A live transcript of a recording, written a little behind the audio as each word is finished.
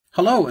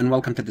Hello and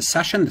welcome to this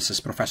session. This is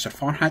Professor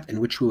Farhat, in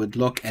which we would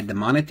look at the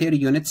monetary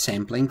unit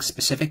sampling,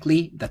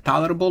 specifically the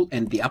tolerable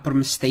and the upper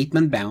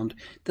misstatement bound.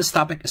 This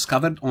topic is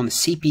covered on the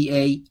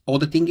CPA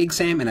auditing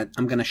exam, and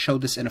I'm going to show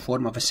this in a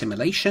form of a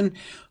simulation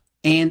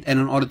and in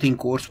an auditing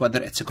course,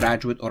 whether it's a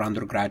graduate or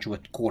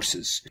undergraduate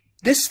courses.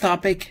 This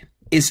topic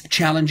is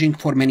challenging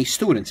for many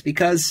students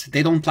because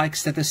they don't like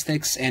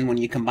statistics, and when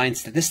you combine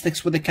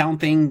statistics with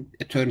accounting,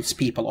 it turns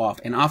people off.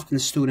 And often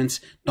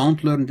students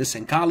don't learn this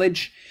in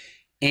college,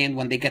 and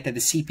when they get to the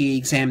CPA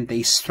exam,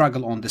 they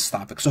struggle on this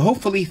topic. So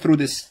hopefully through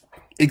this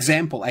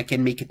example, I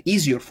can make it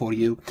easier for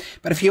you.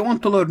 But if you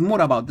want to learn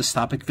more about this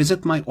topic,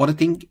 visit my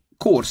auditing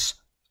course,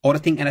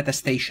 Auditing and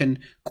Attestation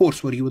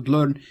course, where you would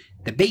learn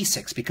the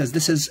basics, because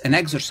this is an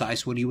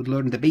exercise where you would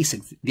learn the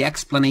basics, the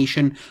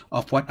explanation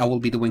of what I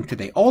will be doing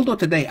today. Although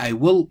today I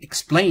will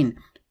explain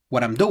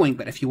what I'm doing,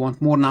 but if you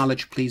want more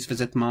knowledge, please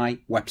visit my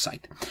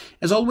website.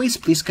 As always,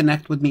 please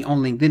connect with me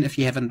on LinkedIn if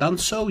you haven't done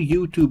so.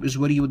 YouTube is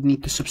where you would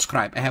need to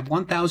subscribe. I have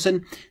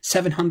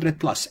 1,700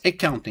 plus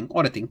accounting,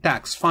 auditing,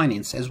 tax,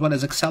 finance, as well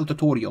as Excel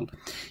tutorial.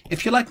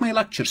 If you like my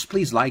lectures,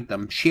 please like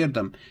them, share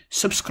them,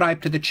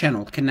 subscribe to the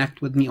channel,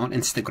 connect with me on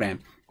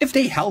Instagram. If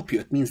they help you,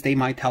 it means they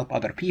might help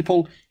other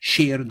people.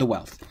 Share the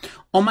wealth.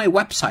 On my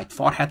website,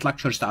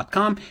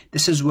 farhatlectures.com,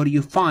 this is where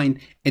you find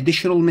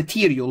additional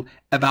material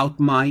about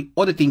my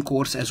auditing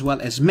course, as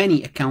well as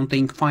many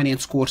accounting,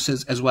 finance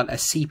courses, as well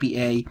as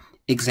CPA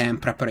exam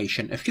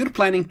preparation. If you're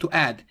planning to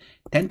add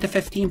 10 to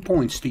 15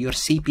 points to your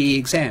CPA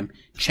exam,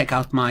 check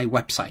out my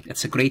website.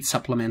 It's a great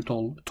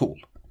supplemental tool.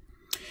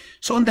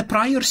 So in the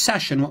prior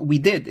session, what we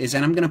did is,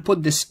 and I'm going to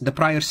put the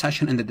prior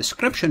session in the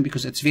description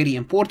because it's very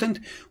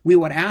important, we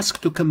were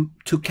asked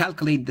to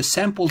calculate the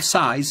sample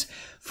size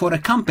for a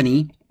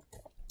company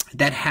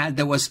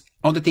that was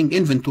auditing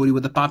inventory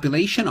with a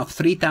population of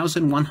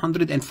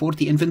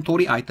 3,140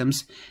 inventory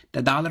items.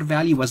 The dollar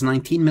value was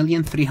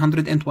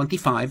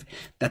 $19,325,000.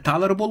 The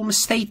tolerable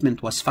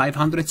misstatement was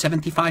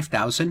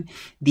 $575,000.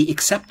 The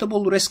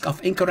acceptable risk of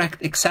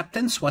incorrect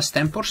acceptance was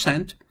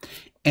 10%.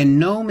 And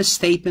no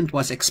misstatement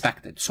was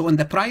expected. So in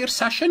the prior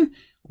session,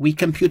 we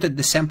computed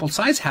the sample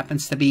size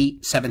happens to be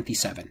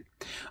 77.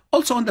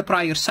 Also in the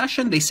prior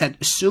session, they said,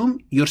 assume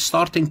your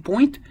starting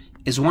point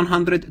is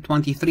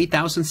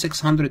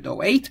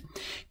 123,608.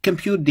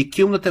 Compute the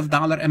cumulative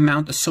dollar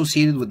amount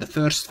associated with the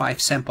first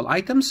 5 sample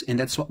items. And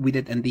that's what we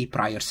did in the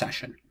prior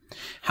session.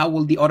 How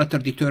will the auditor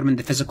determine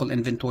the physical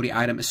inventory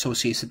item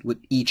associated with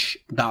each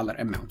dollar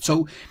amount?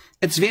 So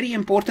it's very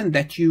important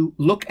that you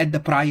look at the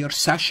prior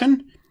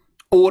session.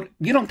 Or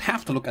you don't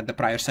have to look at the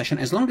prior session,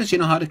 as long as you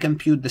know how to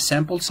compute the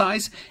sample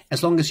size,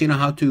 as long as you know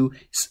how to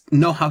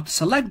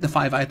select the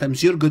 5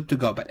 items, you're good to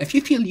go. But if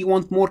you feel you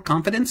want more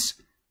confidence,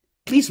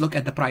 please look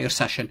at the prior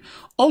session.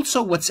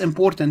 Also, what's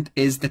important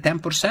is the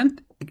 10%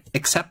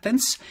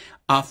 acceptance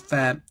of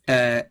an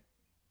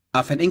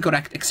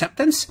incorrect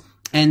acceptance,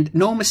 and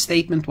no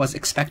misstatement was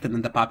expected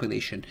in the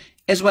population,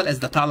 as well as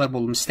the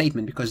tolerable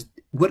misstatement, because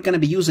we're going to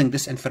be using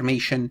this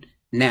information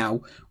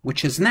now,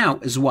 which is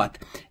what?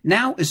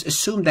 Now is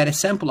assume that a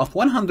sample of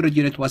 100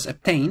 units was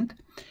obtained,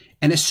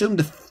 and assume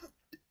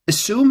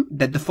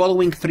that the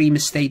following 3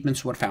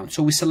 misstatements were found.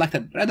 So we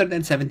selected, rather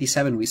than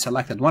 77, we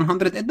selected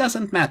 100. It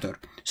doesn't matter.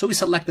 So we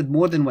selected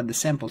more than what the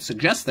sample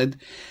suggested.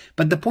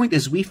 But the point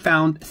is we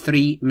found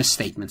 3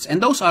 misstatements. And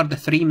those are the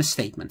 3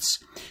 misstatements.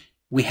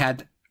 We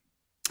had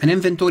an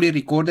inventory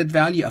recorded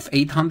value of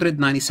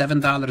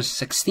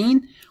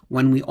 $897.16.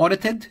 When we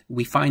audited,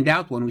 we find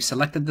out, when we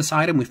selected this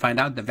item, we find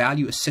out the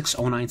value is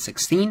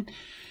 $609.16.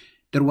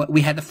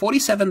 We had the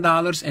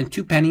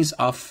 $47.02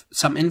 of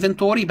some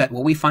inventory, but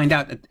what we find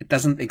out, it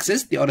doesn't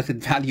exist. The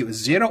audited value is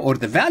 0, or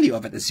the value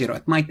of it is 0.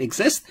 It might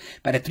exist,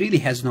 but it really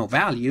has no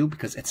value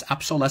because it's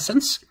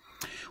obsolescence.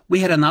 We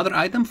had another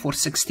item for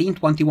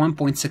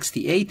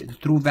 $1621.68. The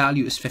true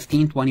value is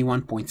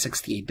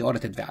 $1521.68, the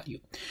audited value.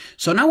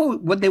 So now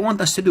what they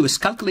want us to do is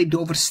calculate the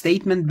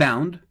overstatement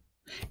bound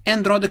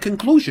and draw the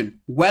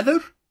conclusion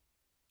whether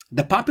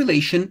the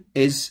population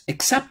is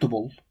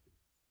acceptable.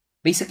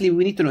 Basically,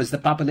 we need to know is the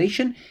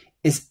population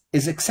is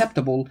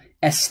acceptable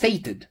as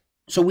stated.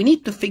 So we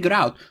need to figure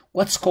out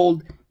what's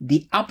called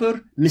the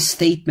upper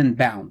misstatement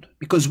bound,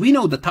 because we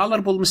know the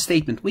tolerable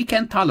misstatement, we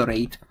can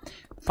tolerate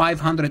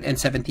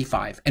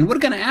 575. And we're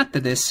going to add to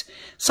this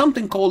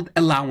something called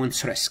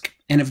allowance risk.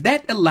 And if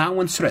that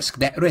allowance risk,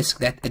 that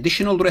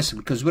additional risk,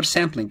 because we're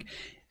sampling,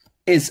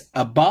 is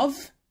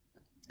above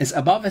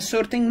a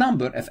certain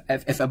number,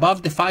 if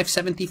above the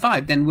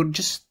 575, then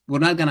we're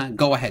not going to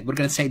go ahead. We're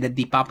going to say that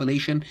the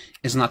population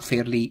is not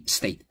fairly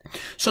stated.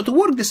 So to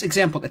work this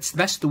example, it's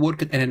best to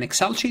work it in an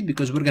Excel sheet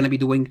because we're going to be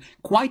doing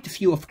quite a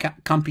few of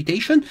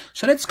computation.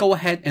 So let's go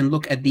ahead and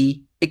look at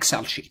the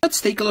Excel sheet.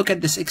 Let's take a look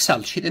at this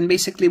Excel sheet. And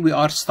basically we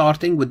are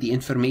starting with the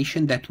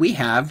information that we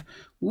have,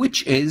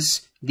 which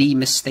is the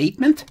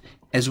misstatement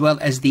as well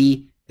as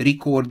the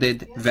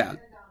recorded value.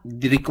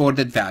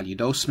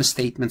 Those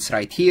misstatements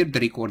right here, the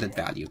recorded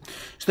value.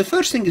 So the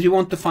first thing is we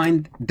want to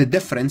find the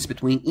difference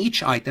between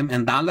each item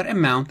and dollar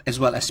amount as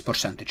well as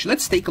percentage.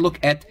 Let's take a look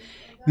at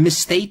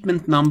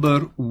misstatement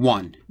number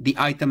 1, the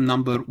item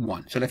number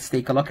 1. So let's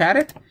take a look at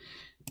it.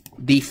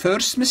 The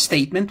first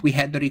misstatement, we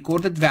had the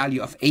recorded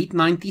value of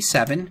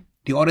 897.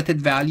 The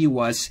audited value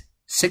was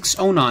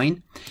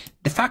 609.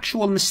 The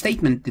factual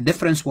misstatement, the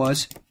difference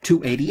was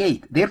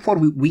 288. Therefore,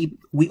 we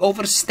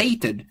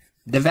overstated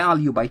the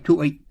value by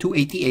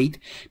 288.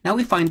 Now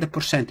we find the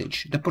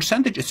percentage. The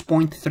percentage is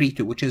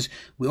 0.32, which is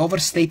we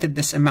overstated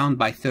this amount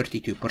by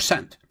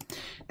 32%.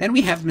 Then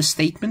we have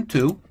misstatement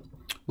 2,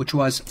 which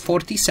was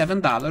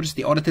 $47.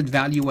 The audited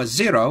value was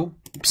 0.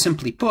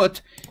 Simply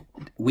put,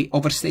 we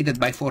overstated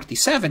by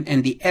 47,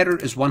 and the error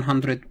is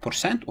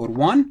 100% or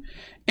 1.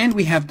 And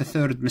we have the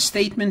third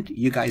misstatement.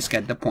 You guys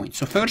get the point.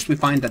 So first we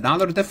find the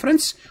dollar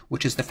difference,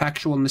 which is the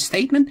factual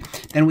misstatement.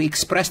 Then we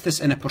express this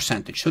in a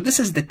percentage. So this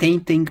is the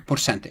tainting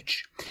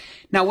percentage.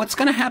 Now what's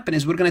going to happen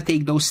is we're going to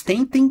take those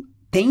tainting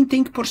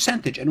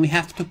percentage and we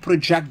have to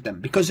project them.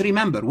 Because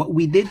remember, what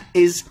we did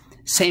is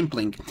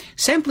sampling.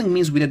 Sampling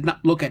means we did not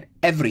look at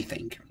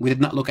everything. We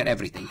did not look at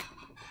everything.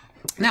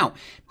 Now,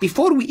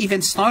 before we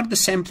even start the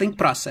sampling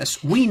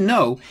process, we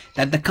know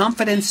that the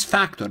confidence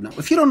factor. Now,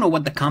 if you don't know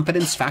what the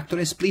confidence factor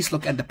is, please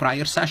look at the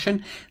prior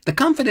session. The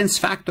confidence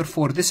factor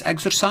for this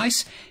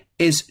exercise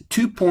is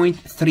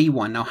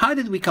 2.31. Now, how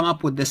did we come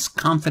up with this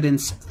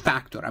confidence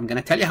factor? I'm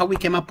going to tell you how we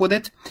came up with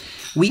it.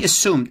 We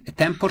assumed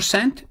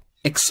 10%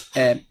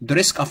 the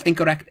risk of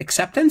incorrect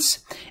acceptance,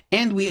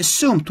 and we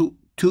assumed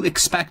to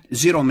expect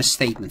 0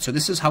 misstatement. So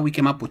this is how we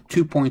came up with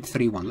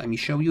 2.31. Let me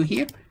show you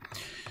here.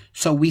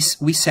 So we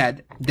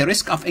said the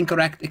risk of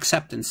incorrect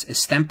acceptance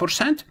is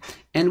 10%,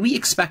 and we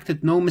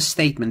expected no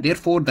misstatement.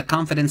 Therefore, the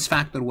confidence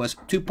factor was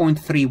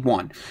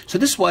 2.31. So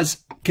this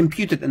was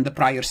computed in the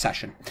prior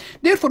session.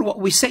 Therefore, what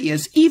we say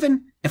is,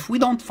 even if we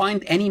don't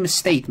find any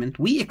misstatement,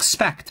 we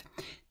expect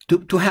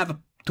to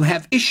have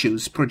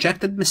issues,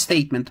 projected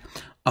misstatement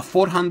of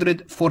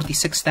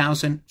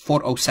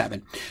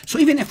 446,407. So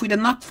even if we did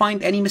not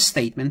find any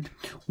misstatement,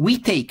 we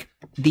take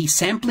the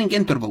sampling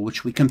interval,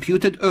 which we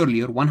computed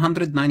earlier,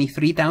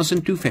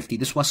 193,250.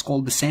 This was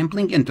called the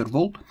sampling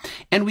interval,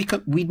 and we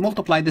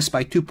multiply this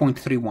by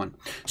 2.31.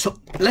 So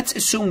let's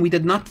assume we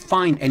did not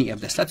find any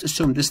of this. Let's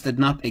assume this did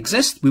not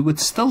exist. We would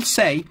still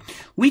say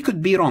we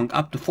could be wrong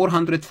up to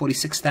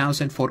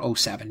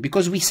 446,407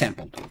 because we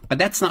sampled. But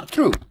that's not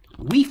true.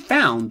 We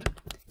found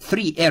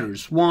 3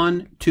 errors,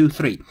 1, 2,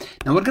 3.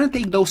 Now we're going to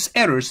take those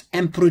errors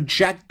and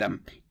project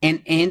them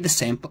and add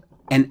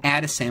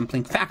a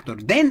sampling factor.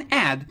 Then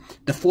add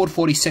the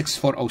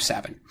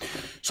 446,407.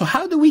 So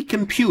how do we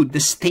compute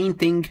this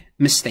tainting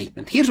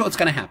misstatement? Here's what's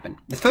going to happen.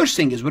 The first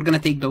thing is we're going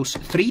to take those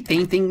 3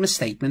 tainting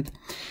misstatements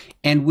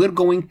and we're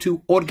going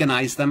to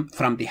organize them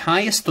from the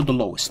highest to the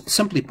lowest.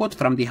 Simply put,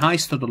 from the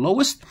highest to the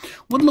lowest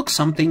would look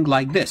something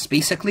like this.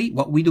 Basically,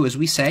 what we do is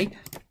we say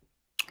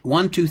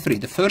 1, 2, 3.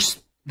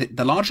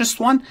 The largest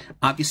one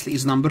obviously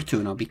is number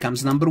 2, now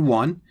becomes number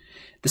 1.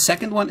 The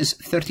second one is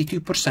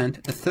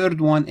 32%. The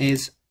third one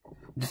is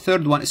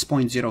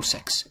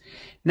 0.06.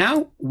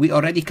 Now we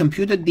already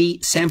computed the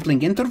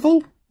sampling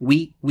interval.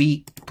 We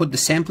put the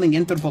sampling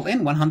interval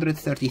in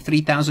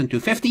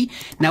 133,250.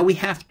 Now we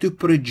have to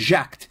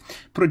project.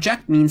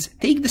 Project means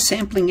take the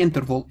sampling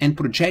interval and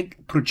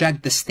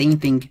project the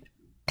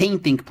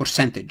tainting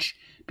percentage,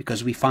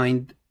 because we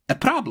find a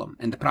problem,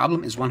 and the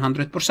problem is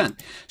 100%.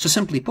 So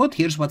simply put,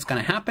 here's what's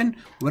going to happen.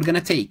 We're going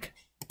to take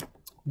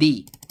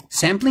the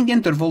sampling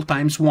interval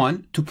times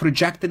 1 to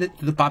project it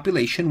to the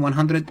population.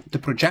 The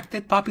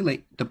projected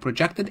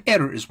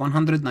error is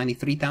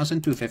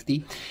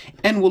 193,250,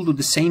 and we'll do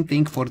the same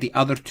thing for the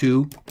other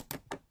two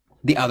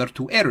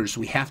errors.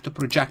 We have to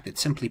project it.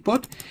 Simply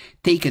put,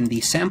 taking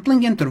the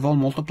sampling interval,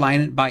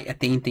 multiplying it by a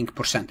tainting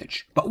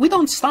percentage. But we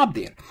don't stop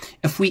there.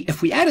 If we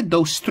added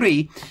those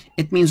 3,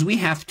 it means we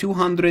have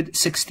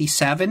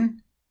 $267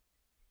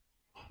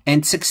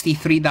 and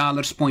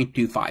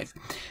 $63.25.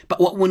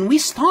 But when we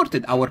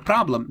started our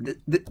problem,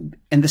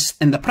 in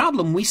the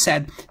problem we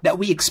said that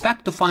we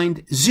expect to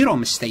find 0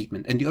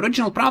 misstatement. In the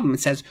original problem, it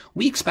says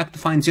we expect to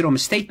find 0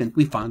 misstatement.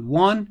 We found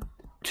 1,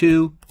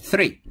 2,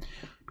 3.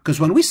 Because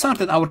when we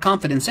started our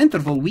confidence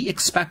interval, we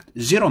expect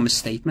 0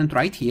 misstatement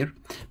right here,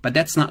 but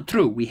that's not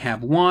true. We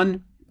have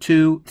 1,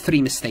 2,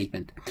 3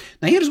 misstatement.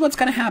 Now here's what's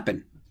going to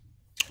happen.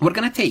 We're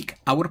going to take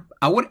our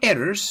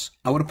errors,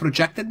 our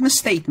projected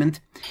misstatement,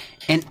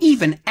 and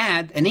even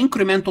add an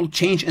incremental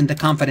change in the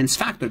confidence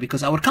factor,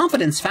 because our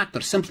confidence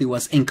factor simply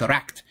was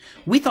incorrect.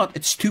 We thought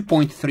it's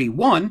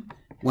 2.31.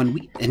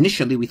 When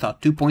initially we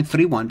thought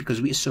 2.31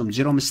 because we assumed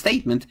 0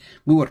 misstatement.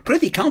 We were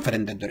pretty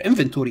confident that their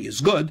inventory is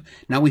good.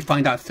 Now we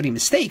find out 3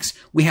 mistakes.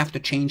 We have to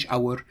change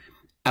our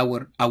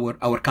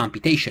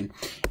computation.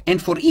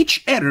 And for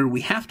each error,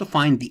 we have to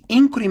find the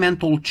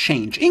incremental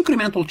change.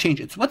 Incremental change,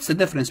 it's what's the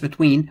difference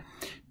between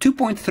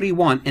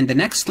 2.31 and the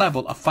next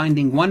level of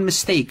finding 1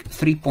 mistake,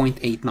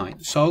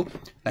 3.89. So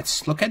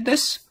let's look at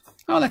this.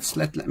 Oh,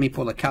 let me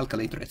pull a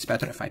calculator. It's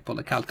better if I pull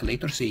a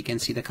calculator so you can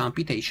see the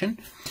computation.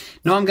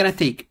 Now I'm going to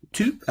take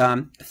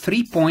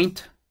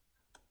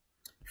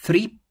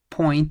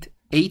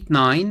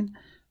 3.89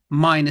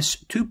 minus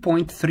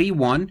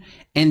 2.31,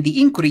 and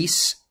the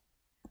increase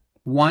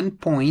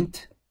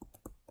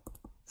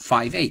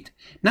 1.58.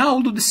 Now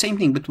I'll do the same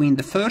thing between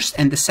the first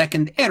and the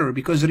second error,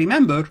 because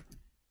remember,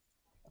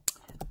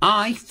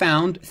 I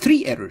found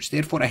 3 errors.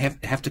 Therefore, I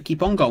have to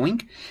keep on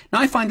going. Now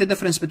I find the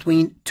difference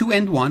between 2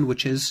 and 1,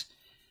 which is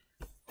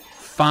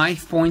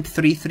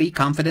 5.33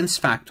 confidence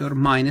factor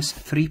minus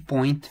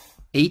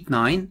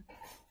 3.89.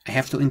 I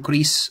have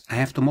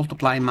to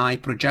multiply my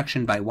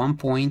projection by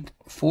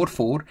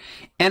 1.44,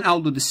 and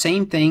I'll do the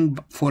same thing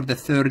for the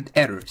third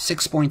error,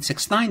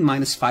 6.69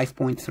 minus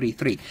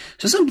 5.33.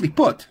 So simply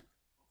put,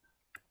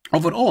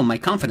 overall, my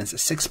confidence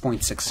is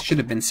 6.6, should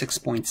have been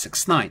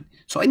 6.69.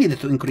 So I needed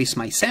to increase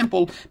my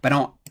sample, but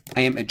now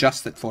I am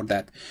adjusted for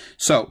that.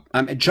 So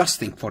I'm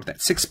adjusting for that.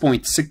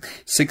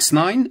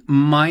 6.69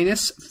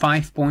 minus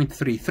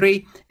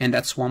 5.33, and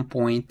that's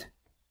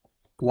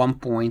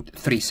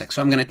 1.36.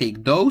 So I'm going to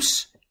take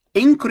those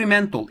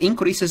incremental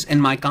increases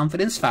in my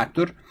confidence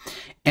factor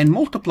and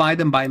multiply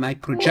them by my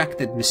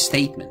projected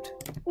misstatement.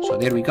 So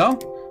there we go.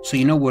 So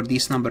you know where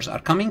these numbers are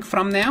coming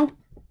from now.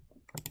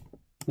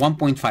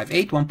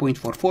 1.58, 1.44,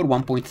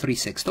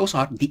 1.36. Those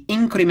are the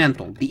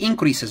incremental, the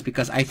increases,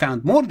 because I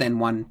found more than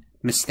one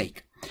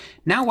mistake.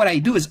 Now what I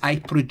do is I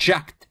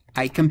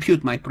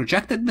compute my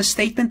projected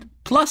misstatement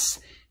plus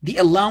the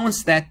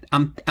allowance that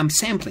I'm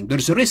sampling.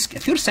 There's a risk.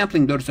 If you're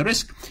sampling, there's a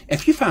risk.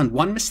 If you found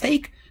one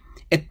mistake,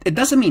 it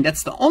doesn't mean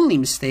that's the only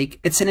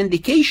mistake. It's an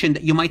indication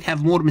that you might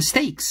have more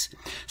mistakes.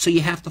 So you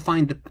have to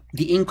find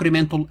the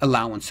incremental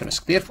allowance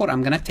risk. Therefore,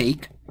 I'm going to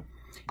take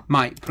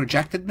my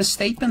projected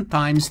misstatement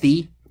times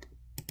the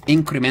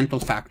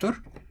incremental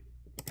factor,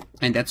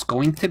 and that's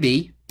going to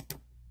be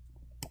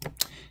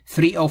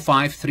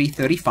 305,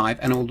 335,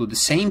 and I'll do the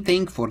same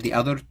thing for the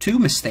other 2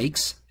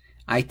 mistakes.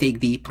 I take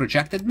the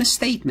projected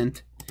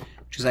misstatement,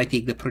 which is I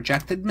take the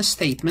projected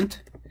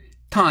misstatement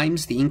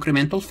times the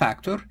incremental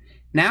factor.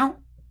 Now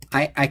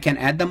I can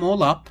add them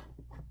all up.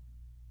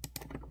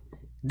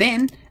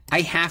 Then I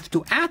have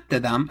to add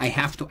to them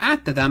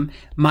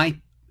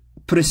my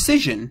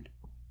precision,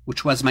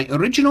 which was my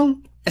original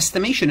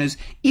estimation is,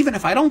 even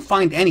if I don't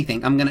find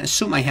anything, I'm going to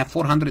assume I have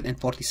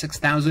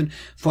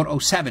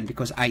 446,407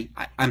 because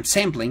I'm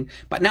sampling,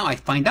 but now I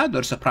find out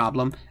there's a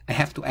problem. I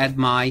have to add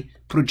my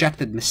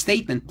projected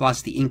misstatement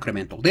plus the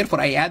incremental.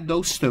 Therefore, I add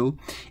those 2.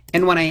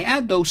 And when I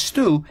add those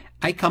 2,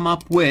 I come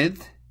up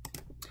with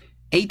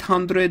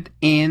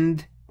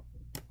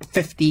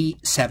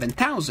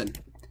 857,000.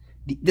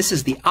 This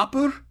is the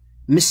upper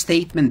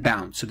misstatement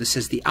bound. So this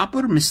is the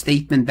upper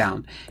misstatement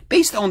bound.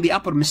 Based on the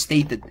upper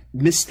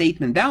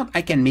misstatement bound,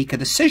 I can make a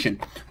decision.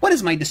 What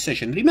is my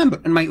decision?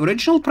 Remember, in my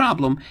original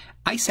problem,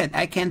 I said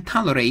I can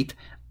tolerate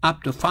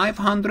up to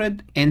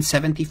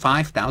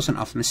 575,000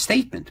 of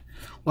misstatement.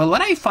 Well,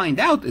 what I find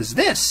out is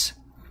this.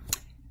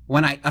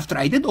 After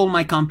I did all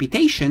my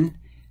computation,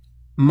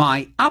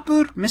 my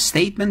upper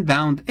misstatement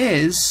bound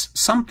is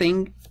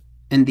something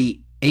in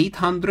the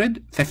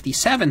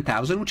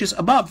 857,000, which is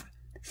above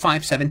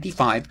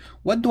 575.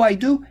 What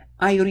do?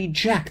 I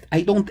reject.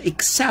 I don't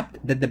accept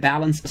that the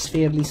balance is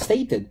fairly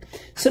stated.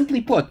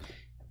 Simply put,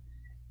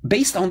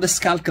 based on this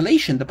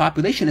calculation, the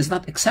population is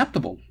not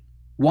acceptable.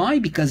 Why?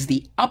 Because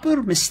the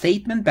upper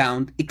misstatement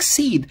bound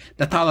exceed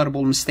the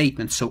tolerable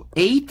misstatement. So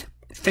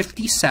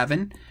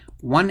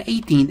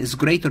 857,118 is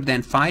greater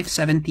than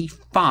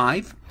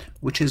 575,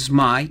 which is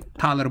my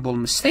tolerable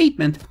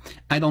misstatement.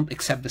 I don't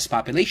accept this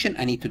population.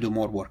 I need to do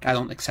more work. I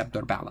don't accept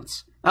their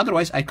balance.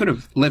 Otherwise, I could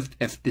have lived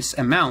if this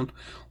amount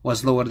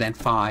was lower than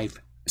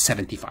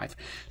 575.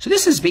 So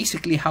this is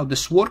basically how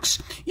this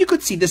works. You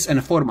could see this in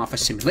a form of a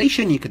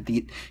simulation. You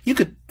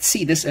could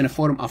see this in a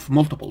form of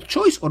multiple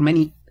choice or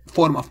many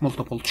form of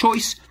multiple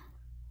choice.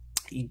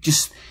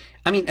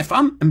 If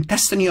I'm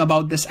testing you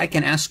about this, I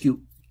can ask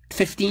you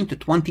 15 to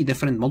 20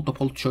 different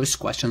multiple choice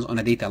questions on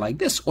a data like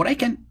this, or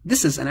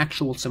this is an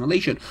actual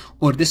simulation,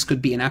 or this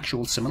could be an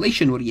actual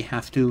simulation where you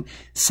have to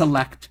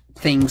select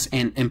things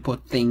and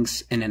input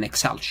things in an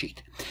Excel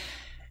sheet.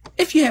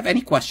 If you have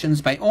any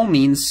questions, by all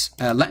means,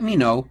 let me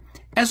know.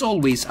 As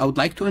always, I would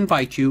like to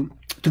invite you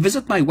to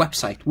visit my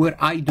website where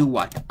I do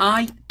what?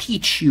 I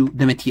teach you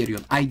the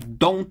material. I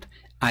don't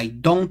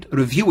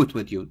review it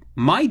with you.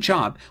 My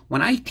job,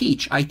 when I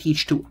teach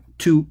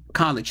to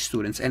college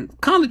students,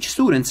 and college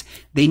students,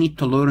 they need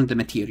to learn the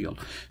material.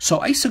 So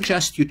I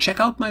suggest you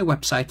check out my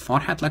website,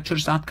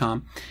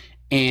 farhatlectures.com,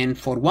 and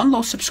for one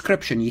low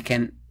subscription, you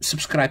can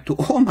subscribe to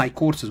all my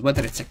courses,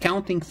 whether it's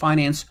accounting,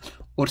 finance,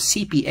 or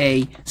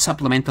CPA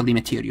supplementary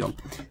material.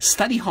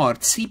 Study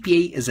hard.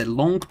 CPA is a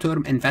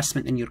long-term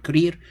investment in your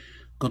career.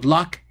 Good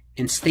luck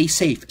and stay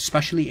safe,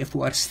 especially if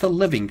we are still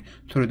living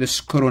through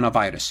this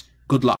coronavirus. Good luck.